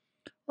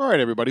All right,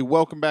 everybody,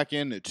 welcome back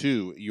in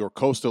to your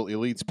Coastal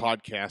Elites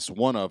podcast,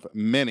 one of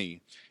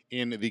many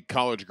in the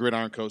College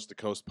Gridiron Coast to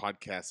Coast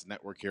podcast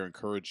network here.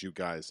 Encourage you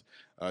guys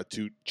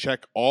to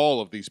check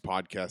all of these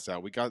podcasts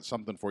out. We got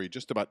something for you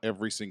just about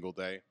every single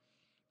day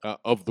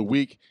of the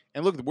week.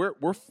 And look,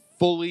 we're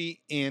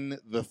fully in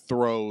the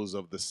throes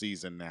of the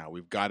season now.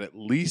 We've got at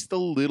least a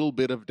little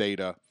bit of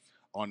data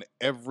on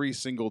every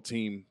single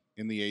team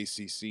in the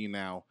ACC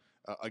now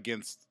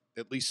against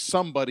at least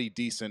somebody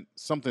decent,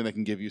 something that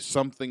can give you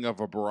something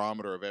of a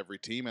barometer of every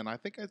team. And I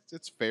think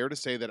it's fair to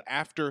say that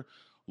after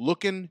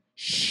looking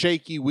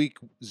shaky week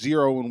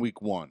 0 and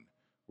week 1,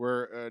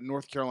 where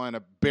North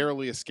Carolina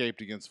barely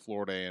escaped against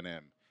Florida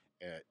A&M,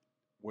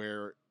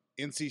 where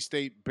NC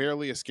State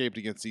barely escaped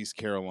against East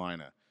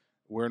Carolina,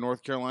 where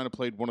North Carolina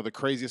played one of the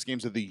craziest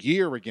games of the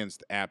year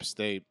against App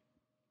State,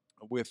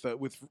 with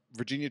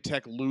Virginia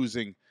Tech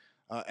losing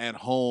at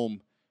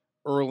home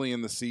early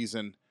in the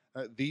season.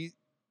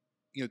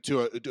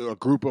 To a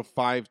group of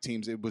 5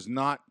 teams, it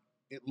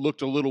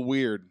looked a little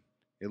weird.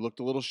 It looked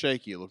a little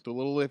shaky. It looked a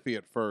little iffy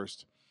at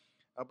first.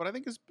 But I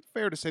think it's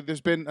fair to say there's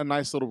been a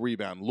nice little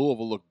rebound.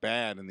 Louisville looked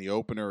bad in the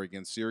opener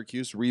against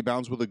Syracuse.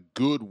 Rebounds with a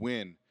good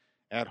win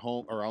at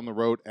home or on the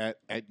road at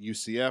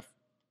UCF.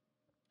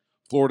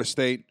 Florida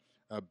State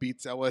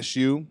beats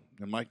LSU,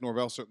 and Mike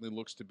Norvell certainly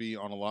looks to be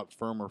on a lot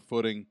firmer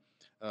footing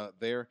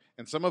there.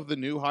 And some of the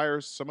new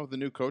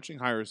coaching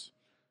hires,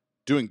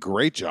 doing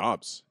great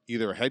jobs,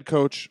 either head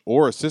coach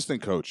or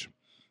assistant coach,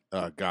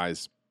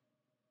 guys.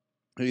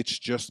 It's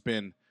just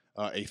been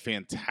a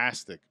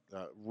fantastic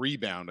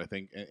rebound, I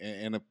think,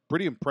 and a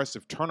pretty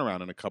impressive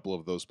turnaround in a couple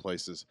of those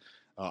places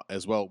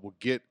as well. We'll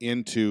get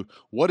into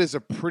what is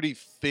a pretty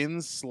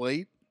thin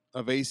slate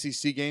of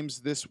ACC games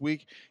this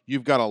week.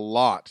 You've got a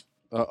lot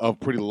of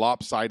pretty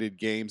lopsided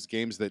games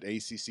that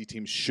ACC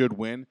teams should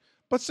win,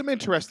 but some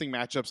interesting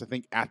matchups, I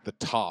think, at the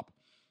top.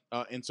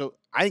 And so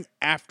I think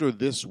after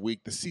this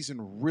week, the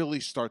season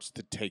really starts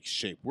to take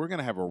shape. We're going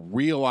to have a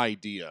real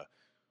idea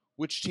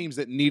which teams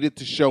that needed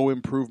to show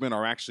improvement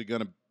are actually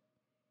going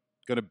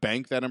to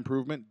bank that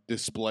improvement,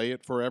 display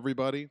it for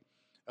everybody.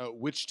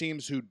 Which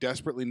teams who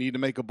desperately need to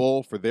make a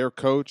bowl for their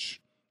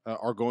coach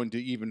are going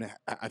to even,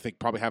 I think,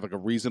 probably have like a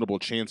reasonable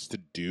chance to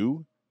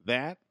do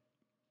that.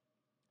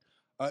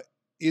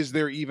 Is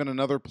there even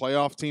another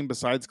playoff team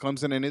besides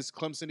Clemson? And is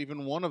Clemson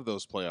even one of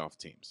those playoff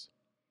teams?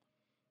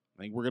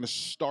 I think we're going to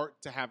start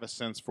to have a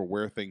sense for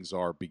where things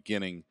are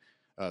beginning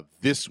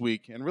this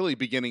week and really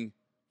beginning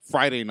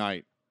Friday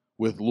night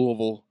with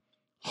Louisville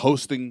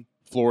hosting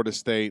Florida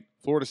State.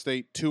 Florida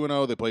State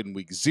 2-0. They played in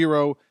week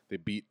 0. They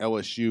beat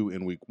LSU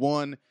in week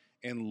 1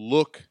 and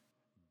look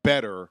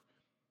better.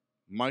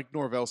 Mike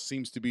Norvell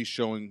seems to be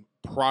showing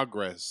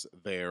progress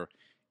there,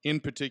 in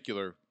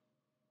particular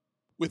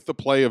with the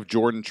play of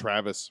Jordan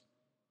Travis,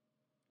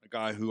 a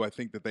guy who I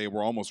think that they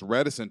were almost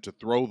reticent to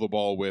throw the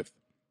ball with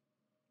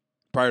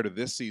prior to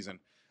this season,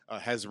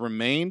 has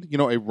remained,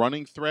 a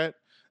running threat,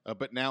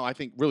 but now I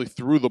think really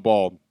threw the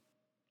ball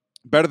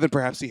better than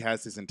perhaps he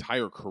has his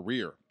entire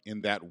career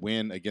in that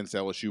win against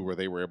LSU where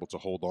they were able to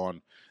hold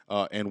on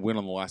and win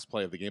on the last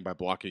play of the game by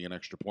blocking an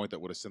extra point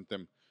that would have sent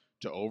them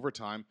to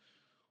overtime.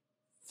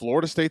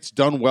 Florida State's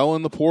done well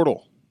in the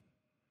portal.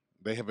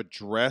 They have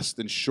addressed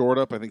and shored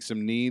up, I think,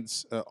 some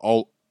needs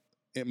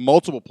in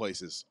multiple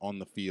places on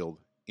the field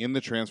in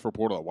the transfer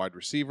portal, at wide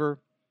receiver,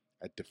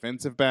 at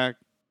defensive back,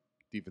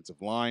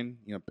 defensive line,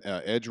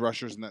 edge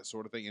rushers and that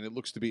sort of thing. And it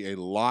looks to be a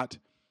lot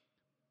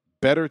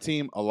better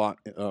team, a lot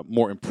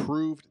more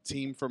improved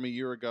team from a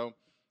year ago.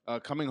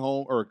 Coming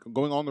home or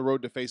going on the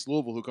road to face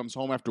Louisville, who comes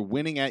home after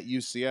winning at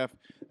UCF.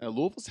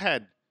 Louisville's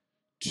had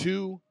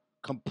 2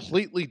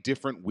 completely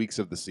different weeks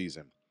of the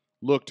season.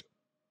 Looked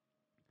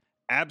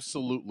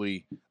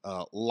absolutely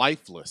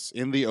lifeless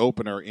in the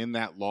opener in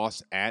that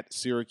loss at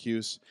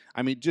Syracuse.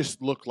 I mean,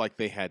 just looked like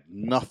they had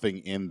nothing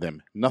in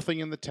them,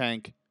 nothing in the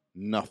tank,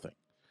 nothing.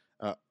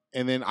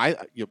 And then I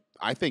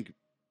think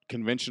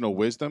conventional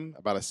wisdom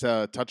about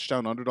a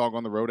touchdown underdog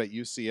on the road at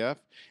UCF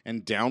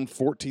and down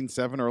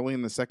 14-7 early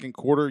in the second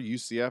quarter.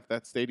 UCF,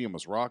 that stadium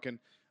was rocking.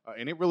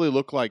 And it really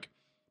looked like,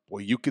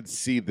 you could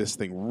see this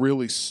thing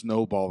really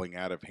snowballing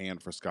out of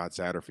hand for Scott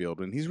Satterfield.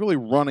 And he's really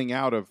running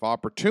out of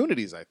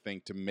opportunities, I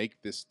think, to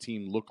make this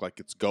team look like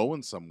it's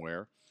going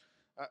somewhere.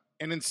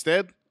 And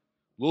instead,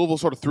 Louisville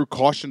sort of threw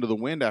caution to the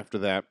wind after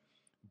that.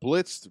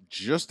 Blitzed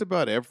just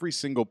about every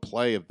single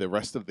play of the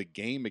rest of the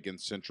game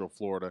against Central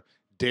Florida.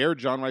 Dared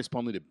John Rice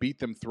Plumlee to beat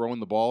them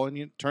throwing the ball, and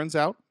it turns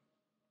out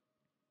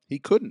he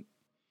couldn't.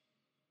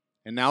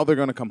 And now they're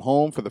going to come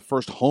home for the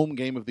first home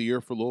game of the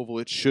year for Louisville.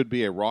 It should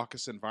be a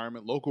raucous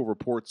environment. Local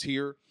reports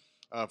here.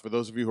 For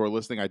those of you who are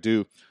listening, I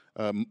do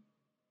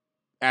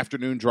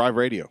afternoon drive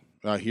radio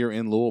here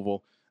in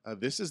Louisville.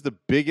 This is the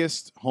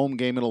biggest home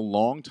game in a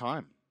long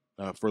time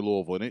for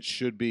Louisville, and it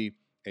should be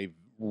a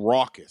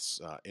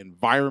raucous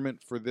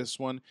environment for this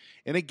one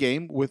in a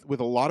game with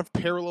a lot of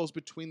parallels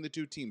between the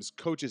two teams.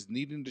 Coaches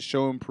needing to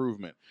show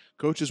improvement,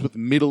 coaches with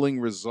middling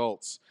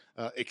results,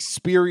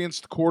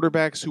 experienced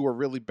quarterbacks who are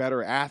really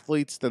better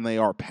athletes than they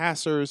are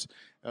passers.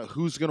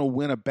 Who's going to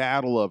win a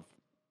battle of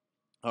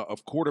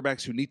of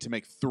quarterbacks who need to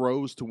make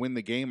throws to win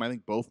the game. I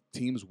think both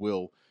teams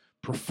will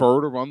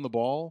prefer to run the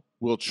ball,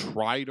 will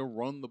try to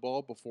run the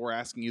ball before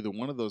asking either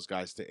one of those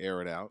guys to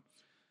air it out.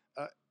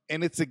 Uh,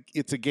 and it's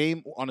a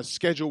game on a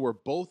schedule where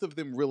both of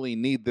them really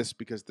need this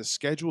because the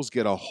schedules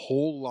get a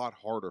whole lot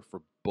harder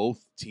for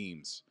both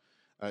teams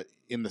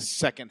in the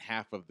second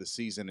half of the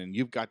season, and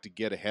you've got to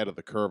get ahead of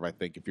the curve, I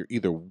think, if you're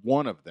either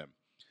one of them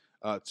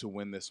to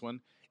win this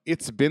one.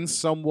 It's been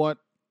somewhat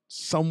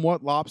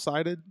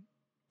lopsided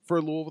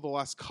for Louisville the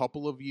last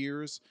couple of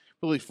years.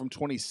 Really, from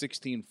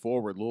 2016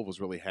 forward, Louisville's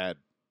really had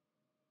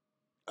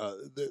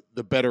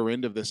the better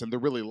end of this, and the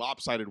really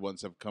lopsided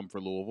ones have come for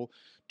Louisville.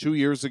 2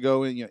 years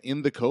ago,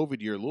 in the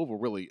COVID year, Louisville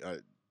really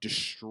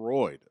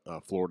destroyed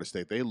Florida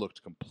State. They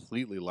looked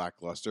completely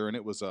lackluster, and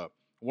it was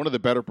one of the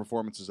better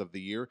performances of the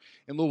year.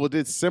 And Louisville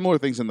did similar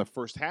things in the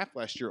first half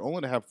last year,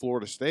 only to have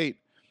Florida State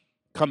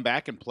come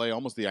back and play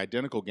almost the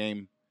identical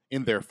game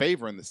in their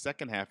favor in the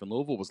second half, and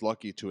Louisville was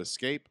lucky to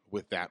escape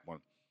with that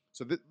one.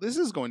 So this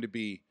is going to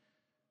be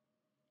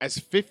as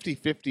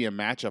 50-50 a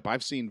matchup.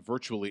 I've seen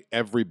virtually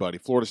everybody.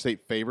 Florida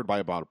State favored by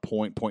about a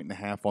point and a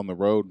half on the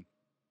road.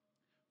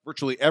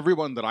 Virtually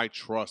everyone that I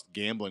trust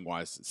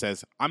gambling-wise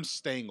says, I'm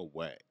staying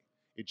away.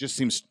 It just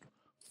seems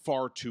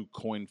far too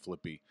coin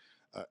flippy.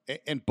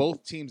 And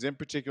both teams in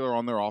particular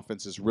on their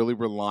offense is really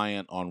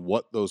reliant on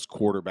what those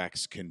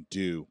quarterbacks can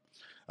do.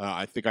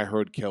 I think I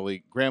heard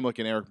Kelly Gramlich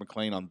and Eric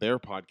McLean on their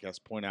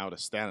podcast point out a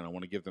stat, and I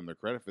want to give them their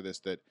credit for this,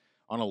 that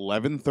on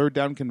 11 third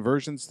down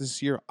conversions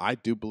this year, I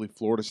do believe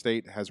Florida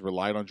State has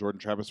relied on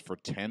Jordan Travis for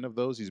 10 of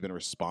those. He's been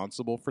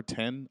responsible for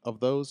 10 of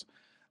those.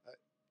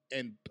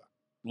 And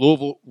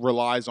Louisville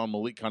relies on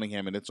Malik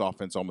Cunningham and its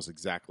offense almost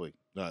exactly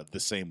the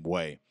same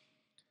way.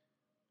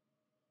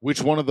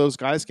 Which one of those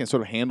guys can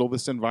sort of handle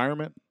this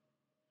environment,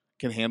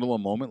 can handle a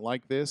moment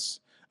like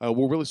this,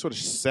 will really sort of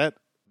set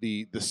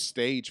the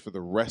stage for the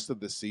rest of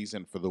the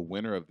season for the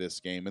winner of this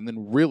game, and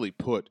then really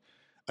put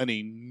an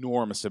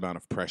enormous amount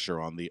of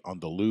pressure on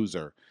the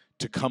loser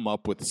to come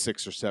up with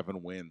 6 or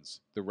 7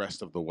 wins the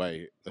rest of the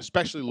way,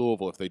 especially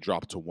Louisville if they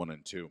drop to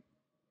 1-2.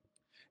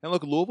 And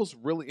look, Louisville's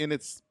really, in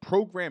its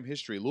program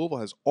history, Louisville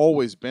has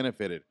always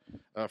benefited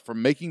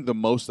from making the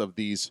most of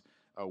these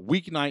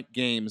weeknight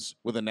games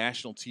with a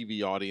national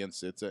TV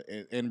audience.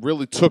 And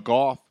really took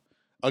off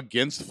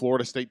against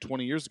Florida State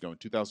 20 years ago in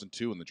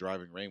 2002 in the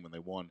driving rain when they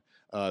won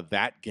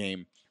that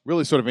game.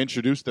 Really sort of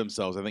introduced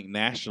themselves, I think,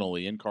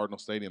 nationally in Cardinal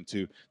Stadium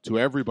to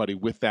everybody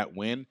with that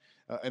win.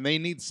 And they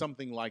need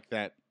something like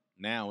that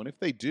now. And if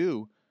they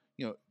do,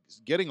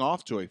 getting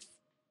off to a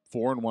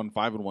 4-1,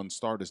 5-1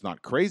 start is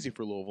not crazy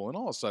for Louisville. And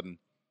all of a sudden,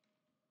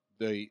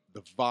 the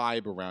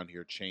vibe around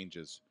here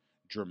changes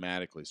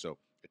dramatically. So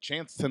a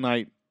chance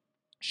tonight.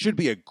 Should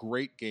be a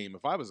great game.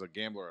 If I was a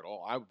gambler at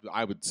all,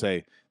 I would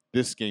say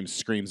this game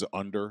screams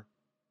under.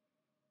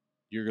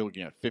 You're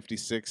looking at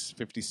 56,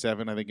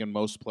 57, I think, in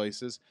most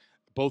places.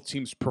 Both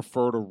teams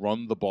prefer to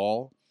run the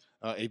ball.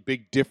 A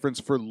big difference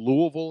for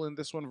Louisville in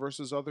this one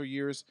versus other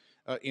years.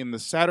 In the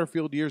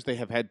Satterfield years, they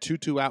have had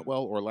Tutu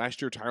Atwell or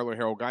last year Tyler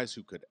Harrell, guys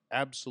who could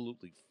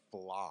absolutely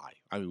fly.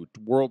 I mean,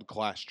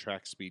 world-class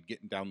track speed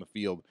getting down the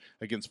field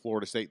against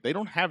Florida State. They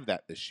don't have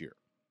that this year,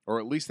 or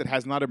at least it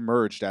has not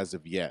emerged as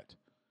of yet.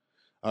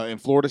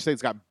 And Florida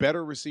State's got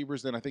better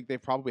receivers than I think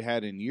they've probably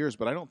had in years,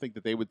 but I don't think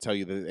that they would tell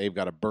you that they've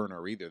got a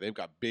burner either. They've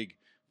got big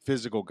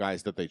physical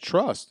guys that they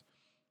trust,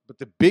 but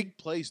the big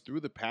plays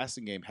through the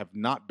passing game have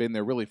not been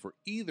there really for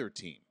either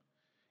team.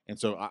 And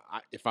so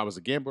if I was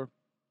a gambler,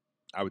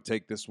 I would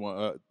take this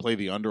one, play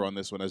the under on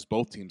this one, as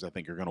both teams I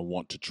think are going to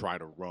want to try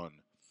to run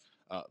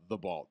the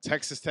ball.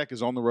 Texas Tech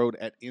is on the road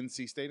at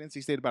NC State.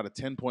 NC State about a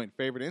 10-point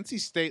favorite. NC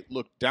State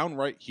looked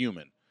downright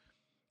human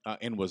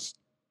and was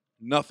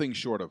nothing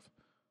short of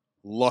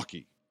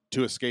lucky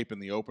to escape in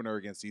the opener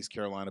against East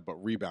Carolina, but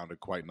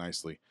rebounded quite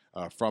nicely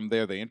from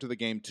there. They enter the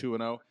game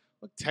 2-0.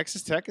 Look,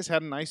 Texas Tech has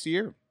had a nice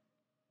year.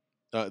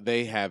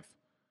 They have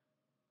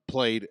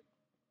played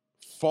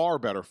far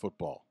better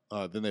football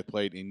than they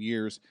played in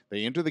years.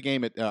 They enter the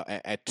game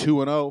at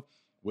 2-0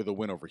 with a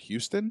win over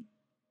Houston,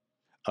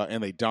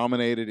 and they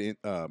dominated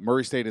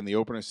Murray State in the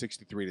opener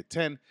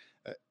 63-10,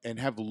 and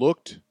have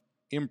looked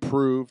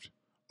improved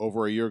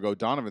over a year ago.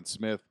 Donovan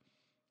Smith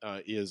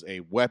is a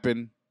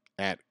weapon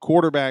at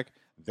quarterback.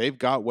 They've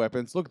got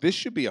weapons. Look, this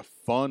should be a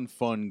fun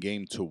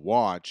game to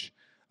watch.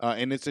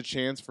 And it's a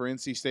chance for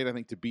NC State, I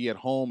think, to be at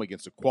home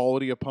against a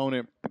quality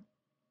opponent.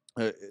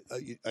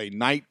 A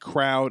night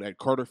crowd at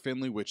Carter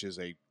Finley, which is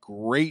a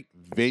great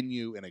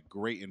venue and a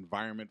great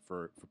environment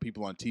for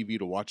people on TV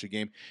to watch a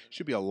game.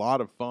 Should be a lot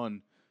of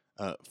fun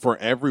for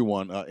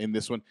everyone in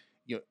this one.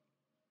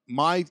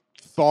 My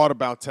thought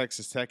about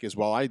Texas Tech is,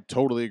 while I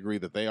totally agree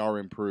that they are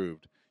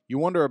improved, you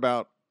wonder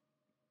about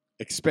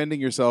expending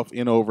yourself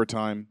in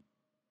overtime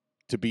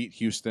to beat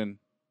Houston,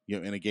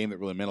 in a game that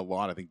really meant a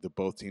lot, I think, to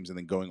both teams, and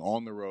then going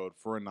on the road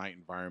for a night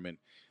environment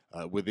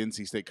with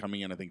NC State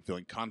coming in, I think,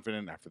 feeling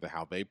confident after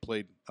how they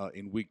played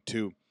in week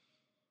 2.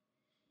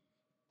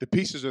 The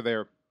pieces are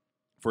there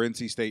for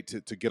NC State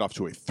to get off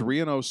to a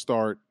 3-0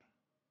 start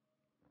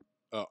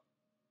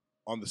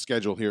on the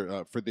schedule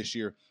here for this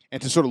year,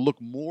 and to sort of look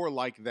more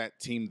like that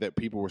team that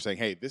people were saying,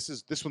 hey, this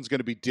one's going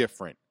to be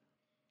different.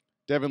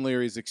 Devin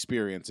Leary's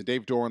experience and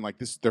Dave Doran, like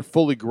this, they're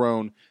fully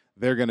grown.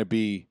 They're going to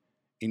be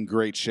in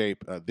great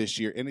shape this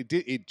year, and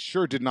it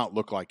sure did not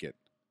look like it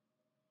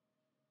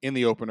in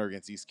the opener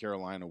against East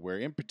Carolina, where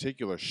in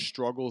particular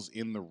struggles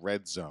in the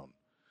red zone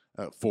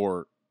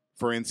for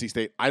NC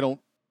State.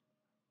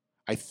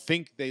 I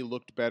think they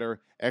looked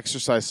better,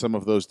 exercised some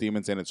of those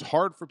demons, and it's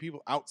hard for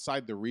people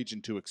outside the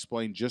region to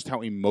explain just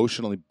how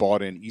emotionally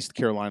bought in East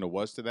Carolina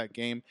was to that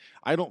game.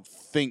 I don't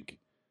think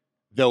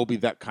there'll be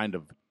that kind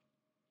of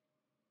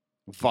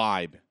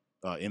vibe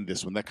in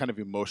this one, that kind of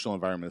emotional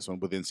environment in this one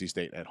with NC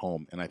State at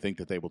home, and I think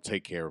that they will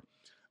take care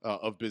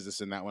of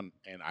business in that one,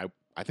 and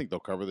I think they'll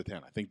cover the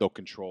 10. I think they'll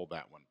control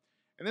that one.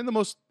 And then the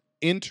most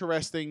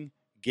interesting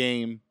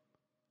game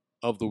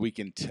of the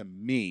weekend to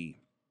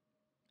me,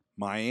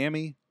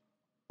 Miami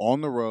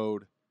on the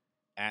road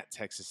at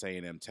Texas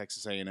A&M.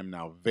 Texas A&M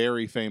now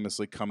very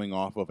famously coming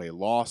off of a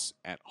loss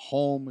at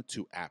home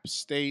to App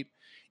State,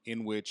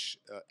 in which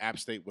App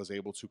State was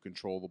able to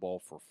control the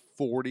ball for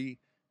 40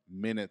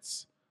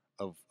 minutes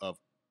of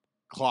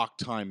clock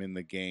time in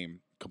the game,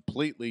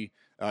 completely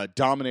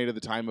dominated the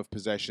time of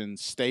possession,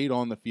 stayed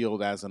on the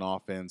field as an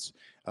offense,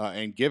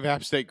 and give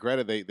App State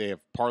credit. They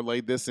have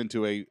parlayed this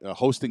into a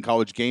hosting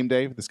College game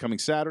day this coming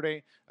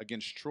Saturday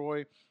against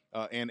Troy,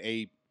 and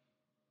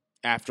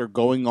after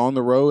going on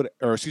the road,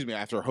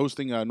 after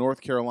hosting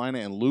North Carolina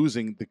and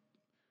losing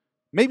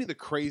maybe the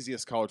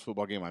craziest college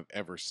football game I've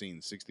ever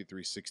seen,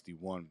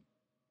 63-61,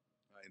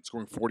 and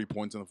scoring 40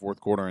 points in the fourth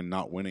quarter and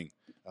not winning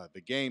the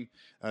game,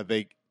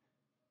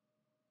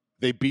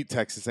 they beat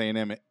Texas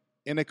A&M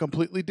in a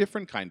completely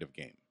different kind of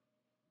game,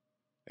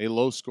 a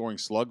low-scoring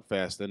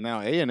slugfest, and now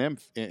A&M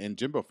and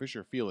Jimbo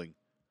Fisher feeling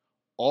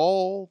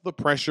all the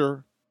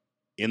pressure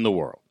in the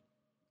world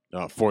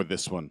for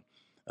this one.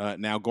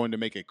 Now going to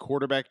make a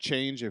quarterback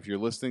change. If you're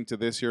listening to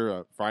this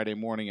here, Friday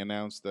morning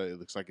announced that it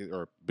looks like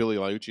or Billy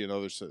Liucci and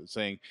others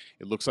saying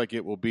it looks like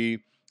it will be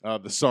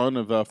the son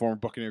of former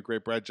Buccaneer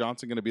great Brad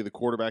Johnson going to be the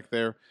quarterback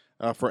there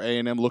for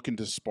A&M, looking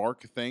to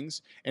spark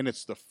things. And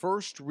it's the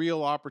first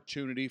real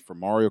opportunity for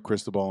Mario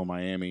Cristobal in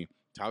Miami,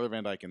 Tyler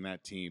Van Dyke and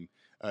that team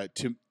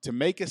to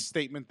make a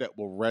statement that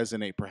will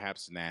resonate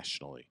perhaps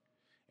nationally.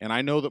 And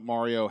I know that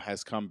Mario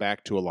has come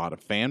back to a lot of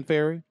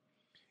fanfare,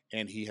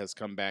 and he has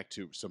come back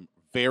to some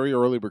very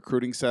early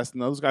recruiting sessions.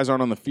 Those guys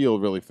aren't on the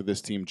field really for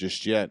this team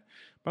just yet.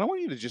 But I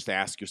want you to just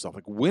ask yourself,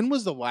 like, when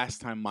was the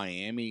last time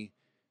Miami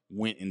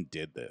went and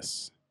did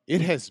this?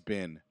 It has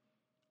been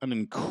an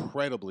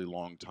incredibly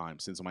long time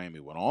since Miami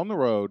went on the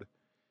road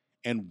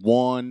and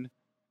won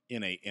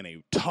in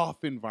a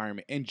tough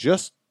environment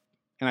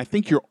and I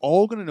think you're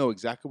all going to know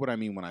exactly what I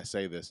mean when I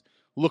say this,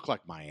 look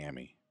like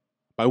Miami.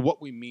 By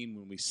what we mean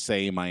when we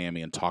say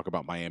Miami and talk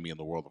about Miami in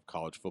the world of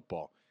college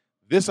football.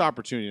 This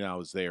opportunity now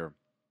is there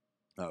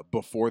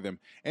before them.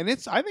 And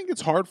I think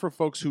it's hard for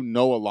folks who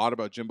know a lot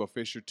about Jimbo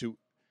Fisher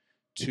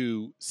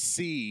to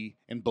see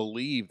and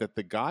believe that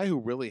the guy who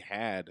really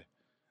had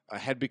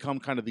become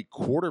kind of the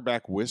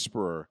quarterback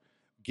whisperer,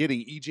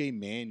 getting E.J.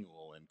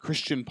 Manuel and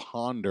Christian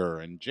Ponder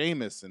and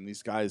Jameis and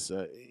these guys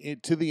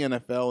to the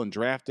NFL and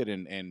drafted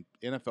and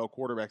NFL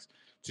quarterbacks,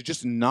 to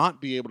just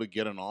not be able to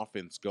get an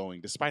offense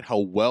going despite how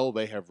well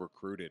they have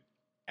recruited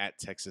at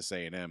Texas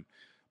A&M.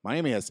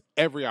 Miami has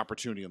every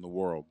opportunity in the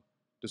world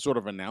to sort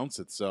of announce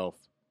itself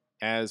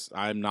as,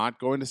 I'm not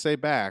going to say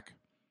back,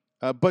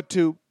 but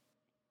to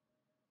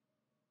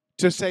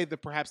say that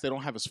perhaps they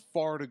don't have as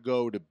far to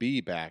go to be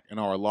back and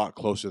are a lot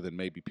closer than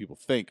maybe people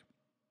think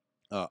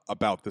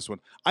about this one.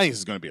 I think this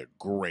is going to be a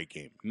great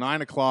game.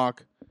 9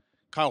 o'clock.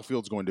 Kyle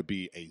Field's going to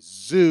be a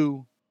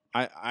zoo.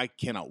 I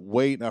cannot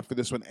wait for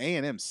this one.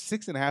 A&M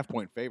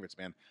 6.5-point favorites,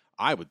 man.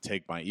 I would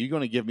take you're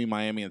going to give me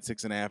Miami and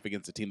 6.5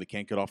 against a team that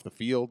can't get off the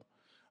field.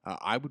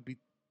 I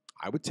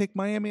would take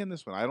Miami in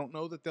this one. I don't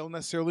know that they'll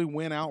necessarily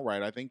win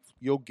outright. I think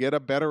you'll get a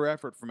better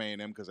effort from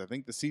A&M because I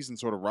think the season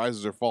sort of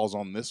rises or falls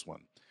on this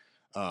one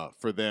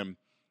for them.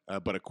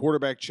 But a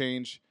quarterback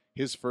change,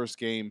 his first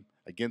game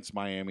against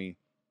Miami.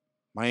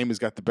 Miami's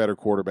got the better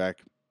quarterback.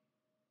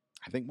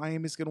 I think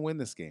Miami's going to win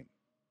this game.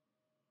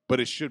 But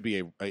it should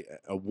be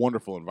a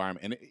wonderful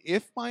environment. And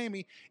if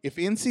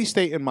NC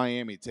State and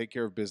Miami take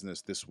care of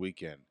business this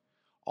weekend,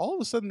 all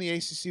of a sudden the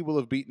ACC will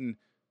have beaten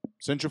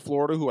Central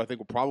Florida, who I think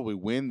will probably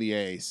win the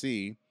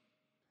AAC.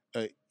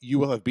 You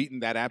will have beaten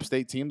that App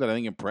State team that I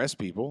think impressed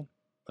people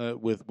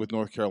with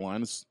North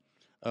Carolina's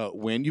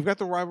win. You've got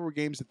the rivalry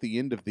games at the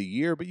end of the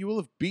year, but you will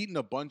have beaten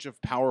a bunch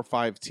of Power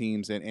 5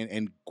 teams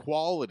and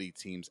quality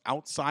teams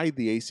outside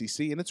the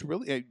ACC. And it's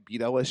really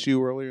beat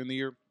LSU earlier in the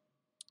year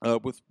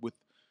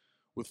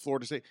with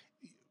Florida State.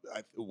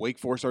 Wake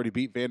Forest already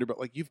beat Vanderbilt.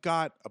 Like, you've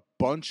got a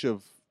bunch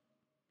of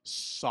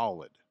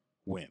solid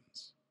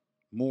wins.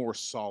 More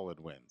solid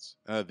wins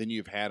than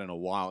you've had in a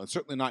while, and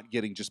certainly not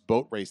getting just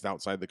boat raced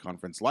outside the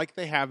conference like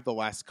they have the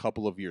last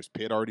couple of years.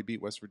 Pitt already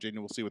beat West Virginia.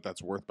 We'll see what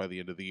that's worth by the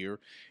end of the year,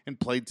 and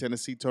played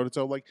Tennessee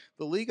toe-to-toe. Like,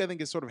 the league, I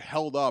think, is sort of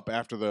held up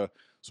after the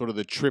sort of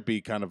the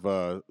trippy kind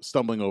of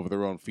stumbling over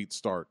their own feet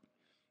start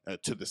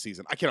to the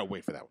season. I cannot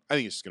wait for that one. I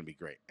think it's just going to be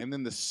great. And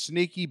then the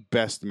sneaky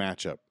best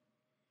matchup.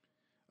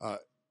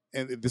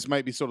 And this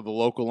might be sort of the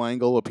local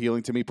angle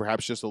appealing to me,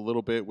 perhaps just a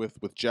little bit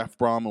with Jeff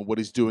Brom and what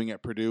he's doing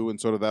at Purdue, and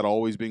sort of that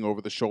always being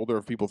over the shoulder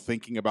of people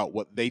thinking about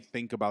what they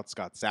think about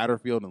Scott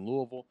Satterfield and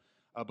Louisville.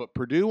 But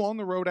Purdue on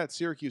the road at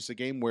Syracuse, a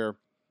game where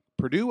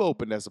Purdue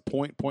opened as a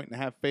point and a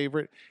half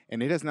favorite,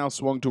 and it has now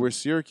swung to where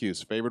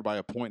Syracuse favored by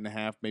a point and a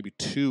half, maybe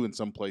 2 in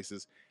some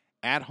places,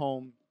 at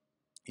home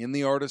in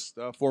the Artist,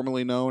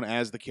 formerly known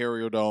as the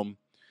Carrier Dome,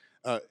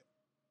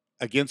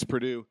 against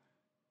Purdue.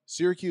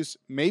 Syracuse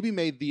maybe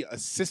made the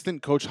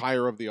assistant coach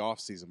hire of the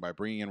offseason by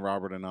bringing in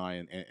Robert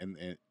Anae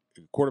and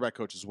quarterback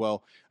coach as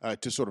well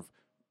to sort of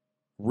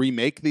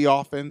remake the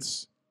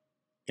offense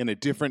in a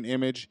different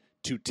image,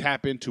 to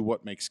tap into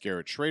what makes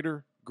Garrett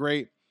Schrader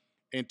great,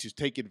 and to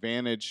take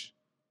advantage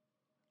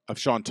of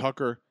Sean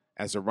Tucker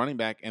as a running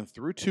back. And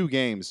through 2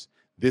 games,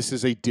 this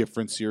is a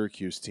different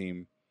Syracuse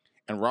team.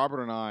 And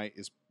Robert Anae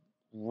is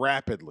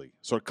rapidly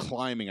sort of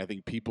climbing, I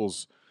think,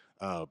 people's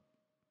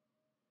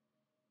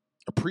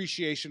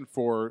appreciation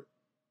for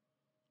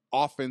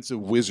offensive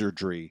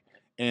wizardry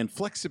and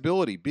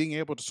flexibility, being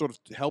able to sort of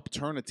help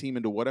turn a team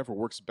into whatever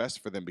works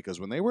best for them. Because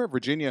when they were at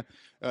Virginia,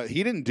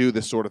 he didn't do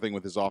this sort of thing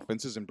with his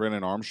offenses, and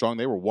Brennan Armstrong,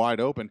 they were wide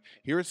open.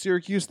 Here at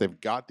Syracuse, they've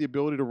got the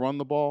ability to run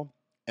the ball,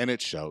 and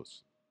it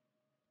shows.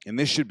 And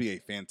this should be a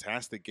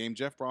fantastic game.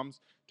 Jeff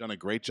Brom's done a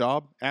great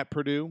job at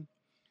Purdue.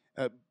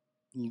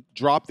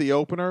 Drop the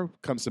opener,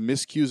 comes some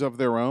miscues of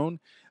their own.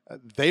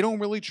 They don't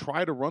really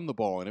try to run the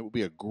ball, and it will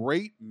be a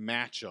great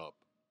matchup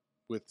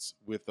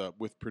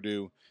with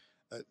Purdue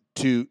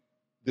to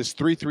this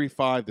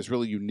 3-3-5, this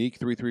really unique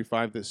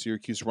 3-3-5 that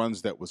Syracuse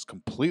runs that was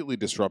completely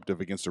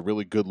disruptive against a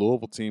really good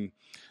Louisville team,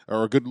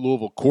 or a good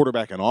Louisville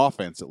quarterback and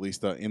offense, at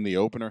least in the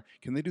opener.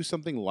 Can they do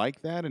something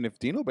like that? And if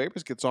Dino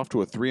Babers gets off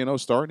to a 3-0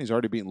 start and he's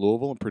already beaten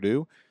Louisville and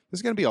Purdue,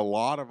 there's going to be a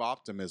lot of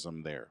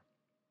optimism there,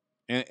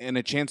 and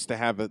a chance to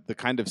have the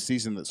kind of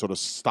season that sort of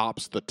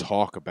stops the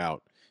talk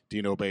about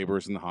Dino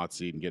Babers in the hot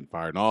seat and getting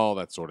fired and all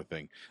that sort of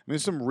thing. I mean,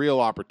 there's some real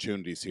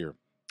opportunities here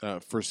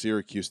for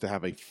Syracuse to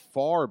have a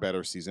far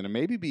better season and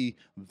maybe be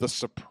the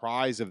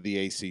surprise of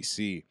the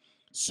ACC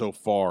so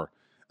far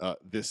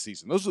this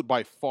season. Those are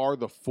by far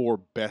the 4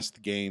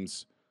 best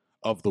games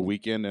of the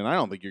weekend, and I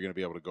don't think you're going to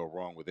be able to go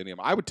wrong with any of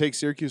them. I would take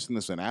Syracuse in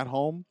this one at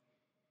home.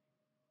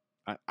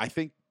 I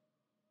think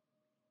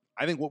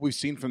what we've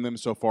seen from them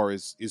so far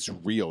is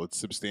real. It's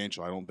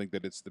substantial. I don't think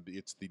that it's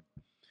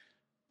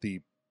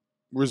the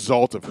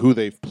result of who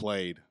they've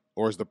played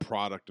or is the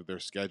product of their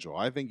schedule.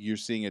 I think you're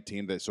seeing a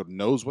team that sort of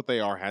knows what they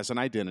are, has an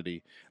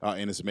identity,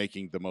 and is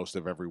making the most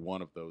of every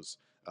one of those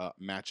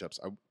matchups.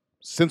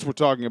 Since we're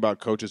talking about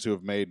coaches who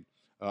have made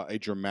a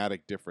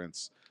dramatic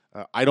difference,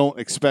 I don't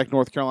expect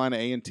North Carolina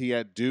A&T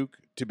at Duke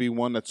to be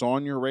one that's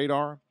on your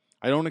radar.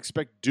 I don't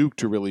expect Duke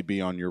to really be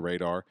on your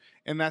radar,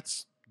 and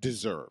that's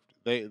deserved.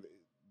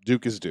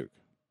 Duke is Duke.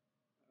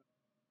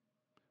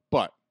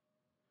 But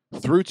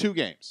through 2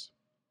 games,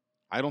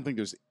 I don't think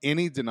there's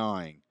any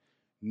denying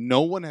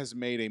no one has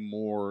made a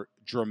more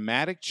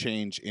dramatic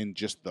change in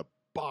just the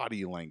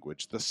body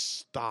language, the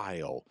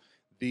style,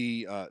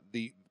 the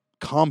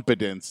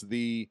competence,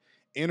 the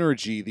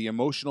energy, the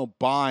emotional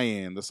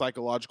buy-in, the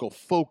psychological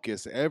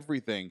focus,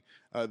 everything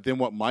than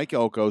what Mike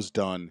Elko's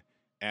done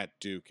at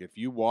Duke. If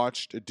you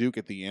watched Duke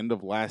at the end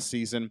of last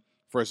season,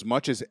 for as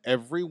much as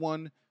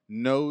everyone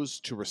knows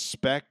to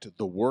respect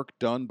the work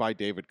done by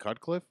David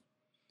Cutcliffe,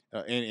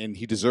 and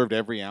he deserved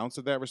every ounce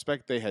of that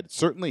respect, they had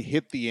certainly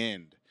hit the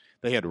end.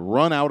 They had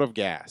run out of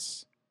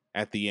gas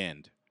at the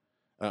end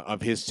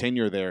of his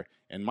tenure there.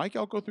 And Mike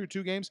Elko, through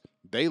 2 games,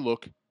 they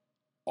look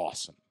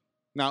awesome.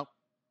 Now,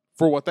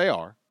 for what they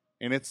are,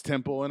 and it's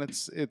Temple, and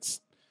it's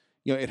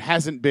it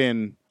hasn't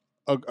been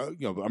a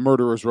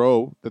murderer's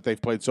row that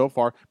they've played so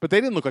far, but they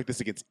didn't look like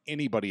this against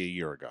anybody a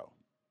year ago.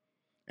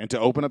 And to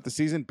open up the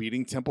season,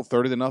 beating Temple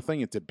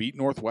 30-0, and to beat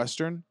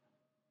Northwestern,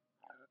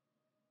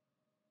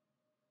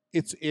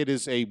 it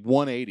is a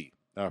 180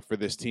 for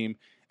this team,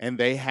 and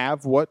they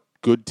have what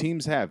good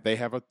teams have. They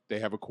have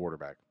a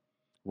quarterback.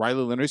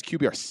 Riley Leonard's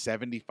QBR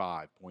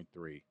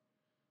 75.3,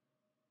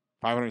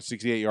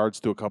 568 yards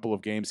through a couple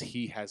of games.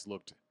 He has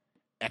looked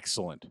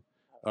excellent,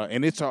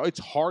 and it's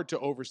hard to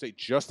overstate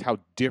just how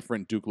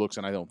different Duke looks.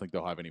 And I don't think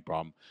they'll have any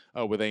problem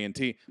with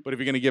A&T. But if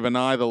you're going to give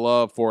Anae the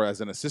love for as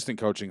an assistant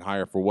coaching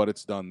hire for what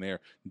it's done there,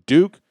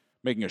 Duke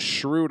making a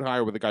shrewd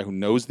hire with a guy who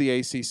knows the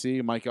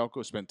ACC. Mike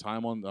Elko spent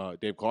time on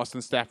Dave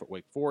Clawson's staff at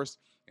Wake Forest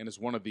and is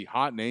one of the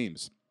hot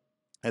names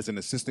as an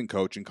assistant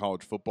coach in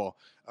college football.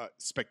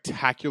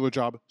 Spectacular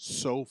job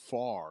so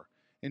far.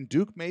 And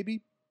Duke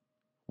maybe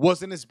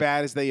wasn't as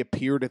bad as they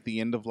appeared at the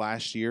end of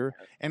last year.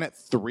 And at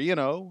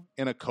 3-0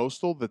 in a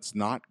Coastal that's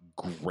not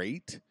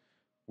great,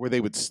 where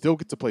they would still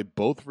get to play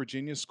both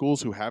Virginia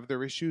schools who have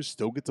their issues,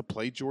 still get to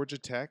play Georgia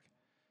Tech,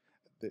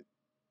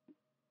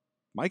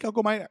 Mike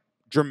Elko might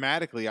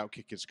dramatically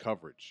outkick his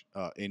coverage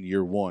in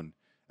year 1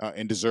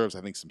 and deserves,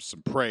 I think,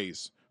 some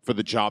praise for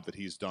the job that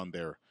he's done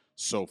there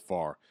so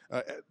far.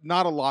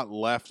 Not a lot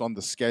left on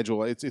the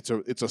schedule. It's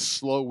a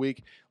slow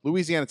week.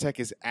 Louisiana Tech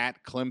is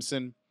at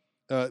Clemson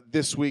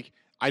this week.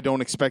 I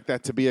don't expect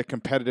that to be a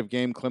competitive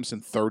game.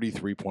 Clemson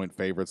 33-point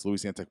favorites.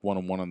 Louisiana Tech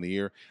 1-1 on the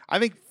year. I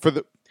think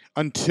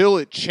until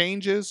it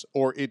changes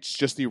or it's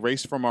just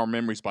erased from our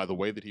memories by the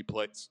way that he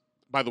plays.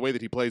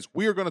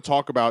 We are going to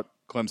talk about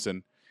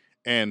Clemson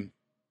and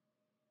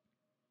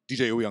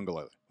DJ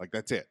Uiagalelei. Like,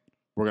 that's it.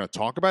 We're going to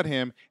talk about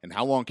him and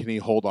how long can he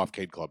hold off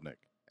Cade Klubnik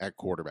at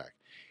quarterback.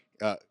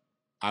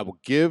 I will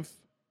give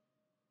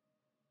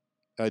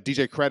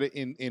DJ credit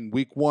in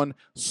week one.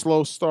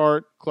 Slow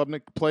start.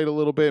 Klubnik played a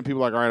little bit, and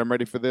people are like, all right, I'm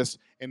ready for this.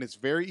 And it's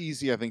very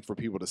easy, I think, for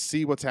people to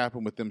see what's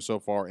happened with them so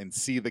far and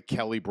see the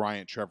Kelly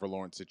Bryant, Trevor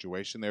Lawrence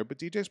situation there. But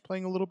DJ's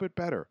playing a little bit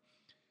better.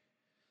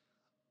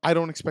 I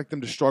don't expect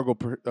them to struggle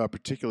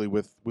particularly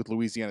with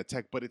Louisiana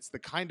Tech, but it's the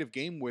kind of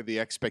game where the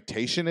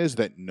expectation is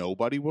that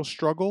nobody will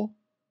struggle,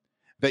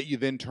 that you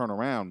then turn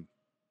around.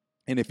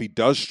 And if he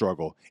does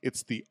struggle,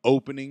 it's the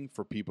opening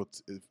for people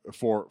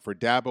for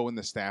Dabo and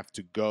the staff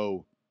to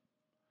go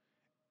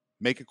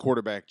make a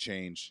quarterback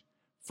change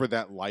for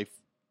that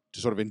life to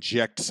sort of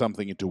inject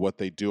something into what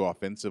they do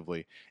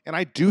offensively. And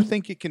I do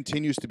think it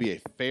continues to be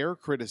a fair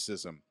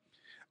criticism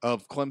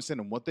of Clemson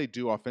and what they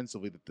do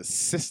offensively, that the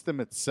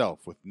system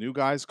itself, with new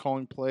guys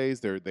calling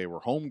plays, they were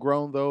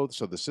homegrown though,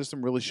 so the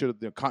system really should have,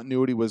 the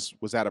continuity was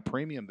at a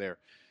premium there.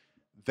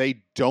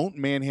 They don't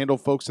manhandle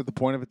folks at the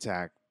point of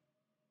attack,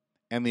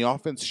 and the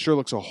offense sure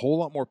looks a whole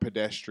lot more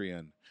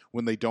pedestrian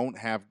when they don't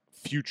have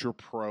future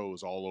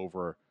pros all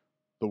over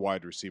the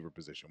wide receiver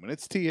position. When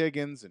it's T.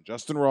 Higgins and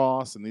Justin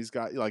Ross and these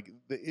guys, like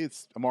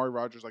it's Amari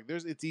Rodgers, like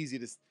it's easy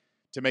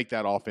to make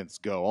that offense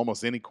go.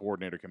 Almost any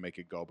coordinator can make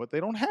it go, but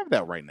they don't have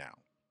that right now.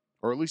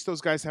 Or at least those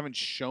guys haven't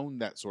shown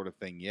that sort of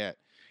thing yet.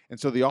 And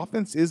so the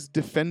offense is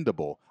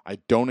defendable. I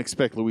don't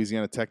expect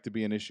Louisiana Tech to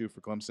be an issue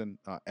for Clemson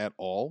at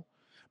all.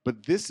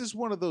 But this is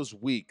one of those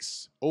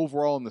weeks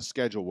overall in the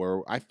schedule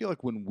where I feel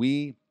like when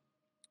we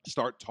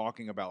start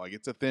talking about, like,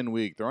 it's a thin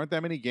week, there aren't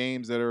that many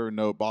games that are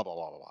no blah, blah,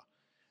 blah, blah,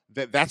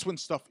 blah. That's when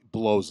stuff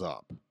blows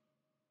up.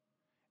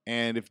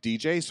 And if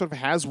DJ sort of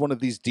has one of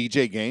these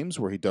DJ games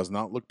where he does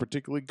not look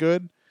particularly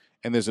good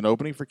and there's an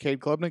opening for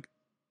Cade Klubnik,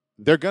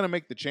 they're going to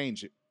make the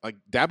change. Like,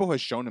 Dabo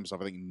has shown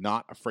himself, I think,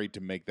 not afraid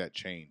to make that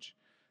change.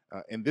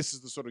 And this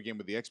is the sort of game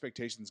where the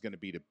expectation is going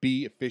to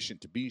be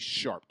efficient, to be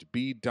sharp, to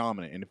be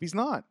dominant. And if he's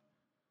not,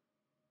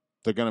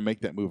 they're going to make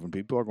that move, and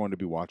people are going to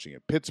be watching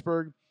it.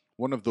 Pittsburgh,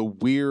 one of the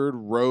weird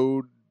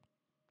road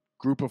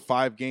group of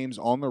 5 games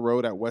on the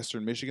road at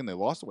Western Michigan. They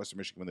lost to Western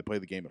Michigan when they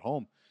played the game at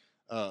home.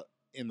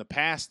 In the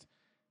past,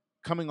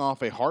 coming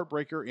off a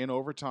heartbreaker in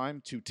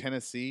overtime to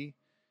Tennessee,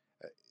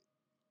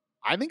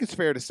 I think it's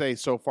fair to say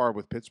so far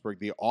with Pittsburgh,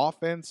 the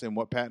offense and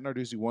what Pat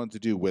Narduzzi wanted to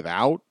do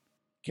without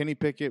Kenny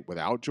Pickett,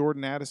 without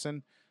Jordan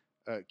Addison,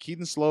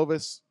 Keaton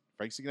Slovis,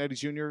 Frank Cignetti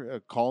Jr.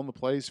 Calling the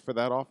plays for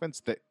that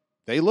offense,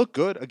 they look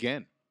good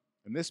again.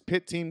 And this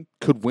Pitt team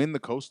could win the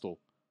Coastal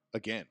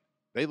again.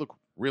 They look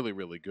really,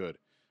 really good.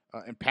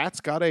 And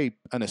Pat's got an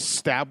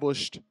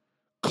established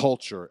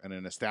culture and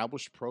an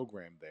established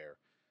program there.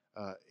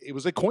 It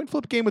was a coin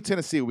flip game with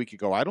Tennessee a week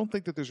ago. I don't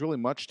think that there's really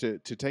much to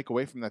take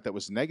away from that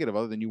was negative,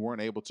 other than you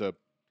weren't able to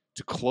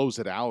close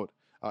it out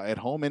at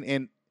home.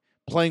 And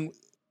playing,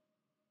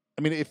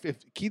 I mean, if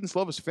Keaton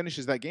Slovis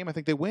finishes that game, I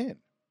think they win.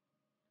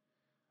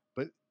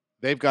 But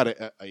they've got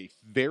a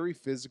very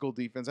physical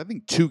defense. I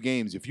think 2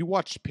 games, if you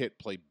watch Pitt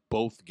play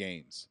both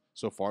games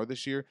so far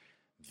this year,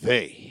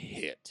 they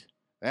hit.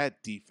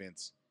 That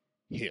defense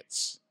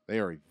hits. They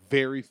are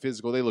very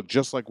physical. They look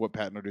just like what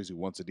Pat Narduzzi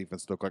wants a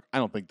defense to look like. I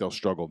don't think they'll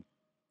struggle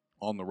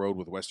on the road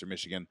with Western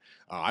Michigan.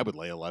 I would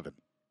lay 11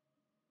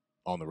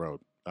 on the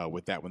road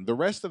with that one. The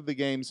rest of the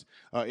games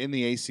in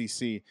the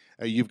ACC,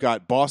 you've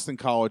got Boston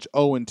College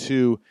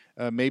 0-2,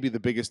 maybe the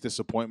biggest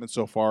disappointment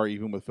so far,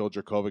 even with Phil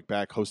Jurkovec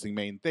back hosting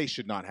Maine. They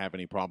should not have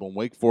any problem.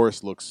 Wake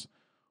Forest looks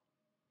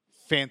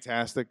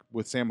fantastic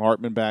with Sam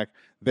Hartman back.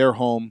 They're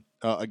home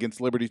against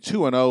Liberty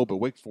 2-0, but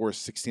Wake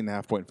Forest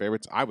 16.5-point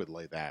favorites. I would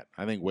lay that.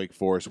 I think Wake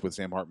Forest with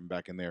Sam Hartman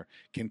back in there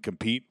can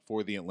compete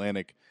for the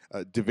Atlantic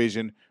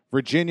Division.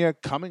 Virginia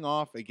coming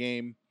off a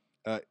game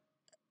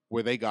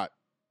where they got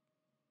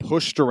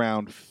pushed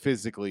around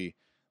physically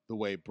the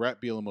way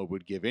Brett Bielema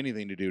would give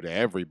anything to do to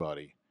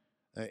everybody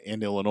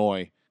in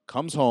Illinois,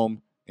 comes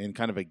home in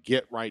kind of a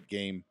get-right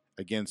game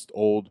against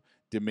Old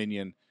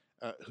Dominion,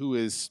 who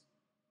is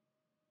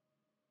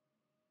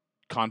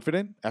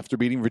confident after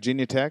beating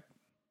Virginia Tech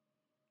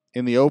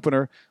in the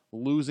opener,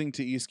 losing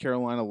to East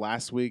Carolina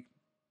last week,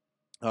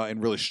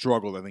 and really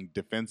struggled, I think,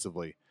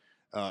 defensively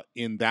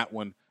in that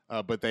one.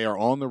 But they are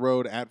on the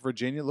road at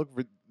Virginia. Look,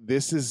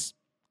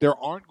 there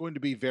aren't going to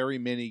be very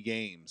many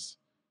games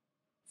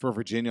for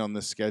Virginia on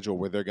this schedule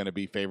where they're going to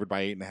be favored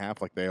by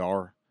 8.5 like they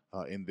are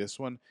in this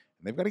one. And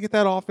they've got to get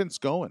that offense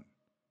going.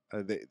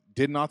 They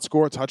did not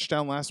score a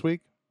touchdown last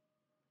week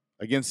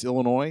against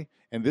Illinois.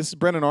 And this is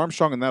Brennan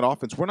Armstrong in that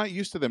offense. We're not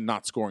used to them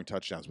not scoring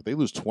touchdowns, but they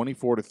lose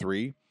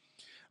 24-3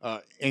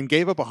 and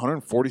gave up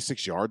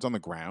 146 yards on the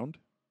ground.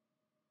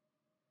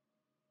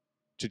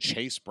 to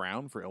Chase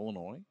Brown for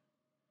Illinois.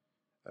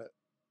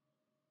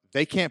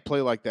 They can't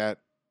play like that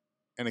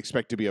and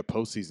expect to be a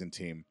postseason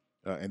team.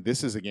 And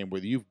this is a game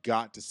where you've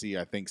got to see,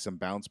 I think, some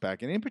bounce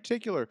back. And in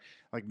particular,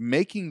 like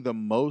making the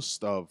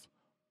most of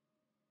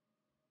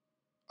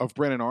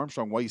Brennan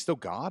Armstrong while you still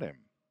got him.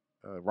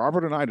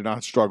 Robert and I did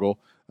not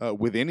struggle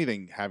with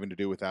anything having to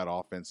do with that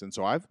offense. And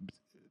so I've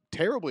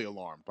terribly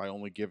alarmed by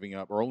only giving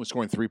up or only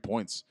scoring 3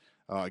 points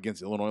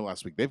against Illinois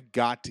last week. They've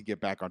got to get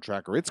back on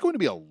track or it's going to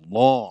be a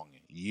long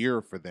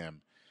year for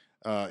them.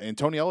 And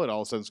Tony Elliott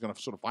all of a sudden is going to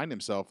sort of find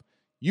himself.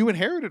 You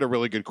inherited a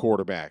really good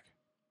quarterback.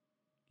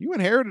 You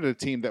inherited a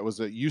team that was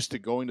used to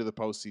going to the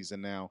postseason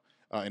now.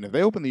 And if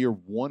they open the year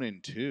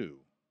 1-2, it'd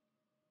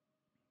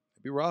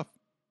be rough.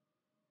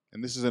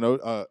 And this is an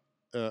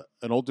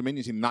Old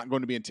Dominion team not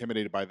going to be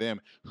intimidated by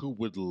them, who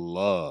would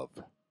love,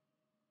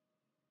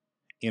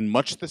 in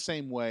much the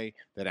same way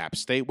that App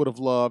State would have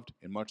loved,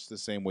 in much the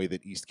same way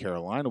that East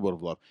Carolina would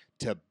have loved,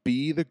 to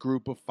be the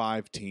group of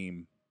 5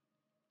 team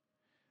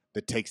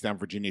that takes down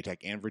Virginia Tech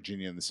and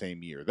Virginia in the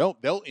same year.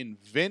 They'll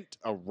invent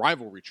a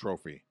rivalry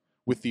trophy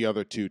with the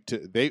other two.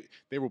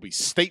 There will be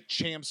state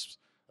champs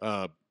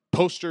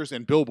posters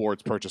and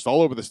billboards purchased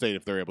all over the state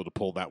if they're able to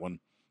pull that one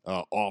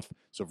off.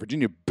 So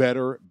Virginia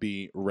better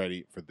be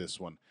ready for this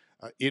one.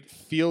 It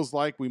feels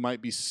like we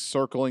might be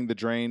circling the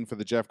drain for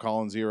the Jeff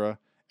Collins era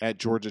at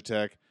Georgia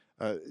Tech.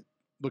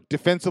 Look,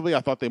 defensively,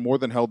 I thought they more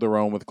than held their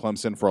own with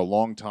Clemson for a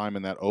long time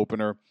in that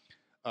opener.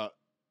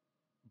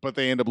 But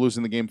they end up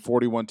losing the game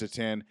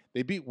 41-10.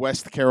 They beat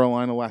West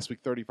Carolina last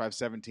week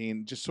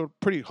 35-17. Just sort of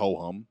pretty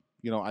ho-hum,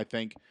 I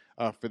think,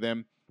 for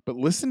them. But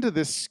listen to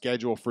this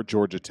schedule for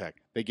Georgia Tech.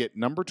 They get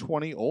number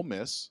 20 Ole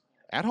Miss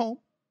at home.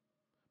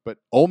 But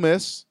Ole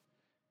Miss,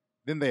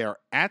 then they are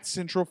at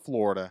Central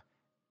Florida,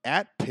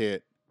 at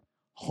Pitt,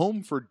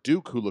 home for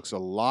Duke, who looks a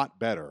lot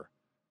better,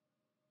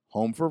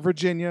 home for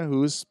Virginia,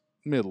 who's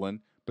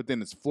Midland, but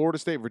then it's Florida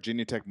State,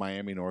 Virginia Tech,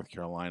 Miami, North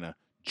Carolina,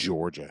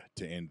 Georgia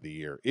to end the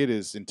year. It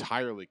is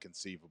entirely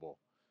conceivable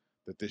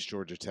that this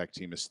Georgia Tech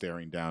team is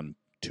staring down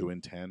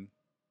 2-10,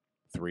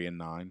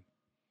 3-9,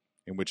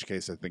 in which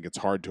case I think it's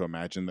hard to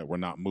imagine that we're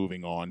not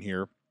moving on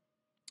here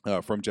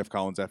from Jeff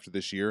Collins after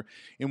this year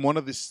in one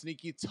of the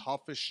sneaky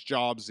toughest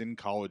jobs in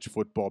college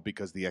football,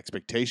 because the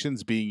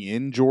expectations being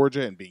in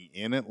Georgia and being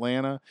in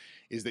Atlanta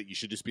is that you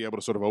should just be able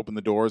to sort of open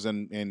the doors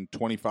and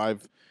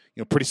 25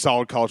 pretty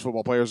solid college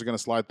football players are going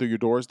to slide through your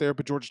doors there.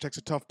 But Georgia Tech's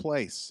a tough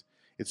place.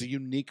 It's a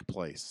unique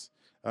place.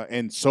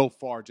 And so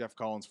far, Jeff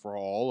Collins, for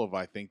all of,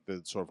 I think,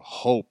 the sort of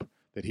hope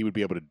that he would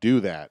be able to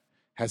do that,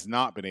 has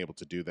not been able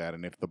to do that.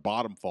 And if the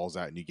bottom falls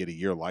out and you get a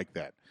year like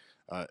that,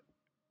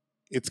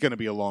 it's going to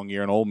be a long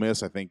year. And Ole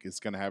Miss, I think,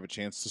 is going to have a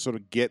chance to sort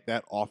of get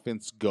that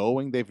offense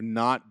going. They've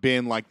not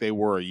been like they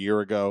were a year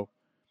ago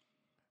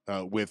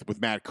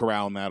with Matt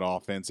Corral in that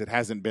offense. It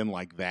hasn't been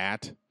like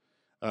that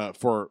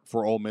for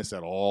Ole Miss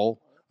at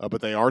all.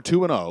 But they are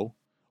 2-0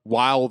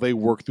 while they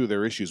work through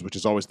their issues, which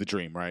is always the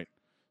dream, right?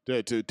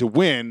 To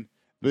win,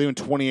 they win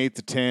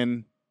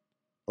 28-10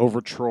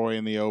 over Troy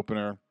in the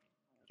opener.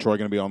 Troy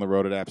going to be on the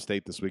road at App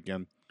State this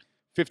weekend.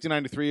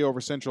 59-3 over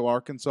Central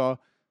Arkansas.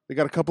 They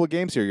got a couple of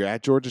games here. You're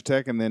at Georgia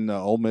Tech, and then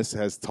Ole Miss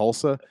has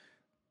Tulsa.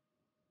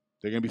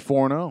 They're going to be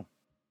 4-0.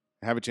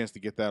 Have a chance to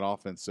get that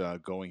offense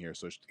going here.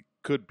 So it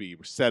could be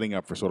setting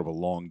up for sort of a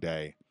long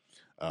day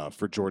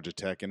for Georgia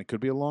Tech, and it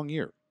could be a long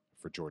year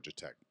for Georgia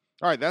Tech.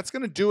 All right, that's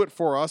going to do it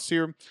for us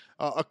here.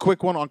 A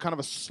quick one on kind of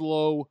a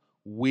slow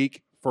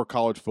week for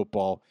college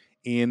football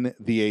in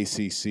the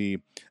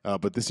ACC.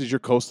 But this is your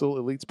Coastal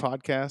Elites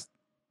podcast.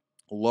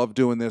 Love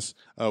doing this.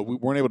 We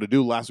weren't able to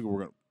do last week. We're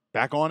going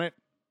back on it,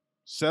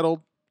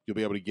 settled. You'll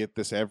be able to get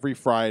this every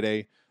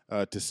Friday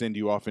to send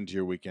you off into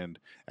your weekend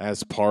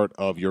as part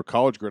of your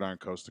College Gridiron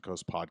Coast to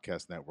Coast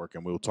podcast network.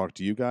 And we'll talk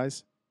to you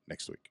guys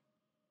next week.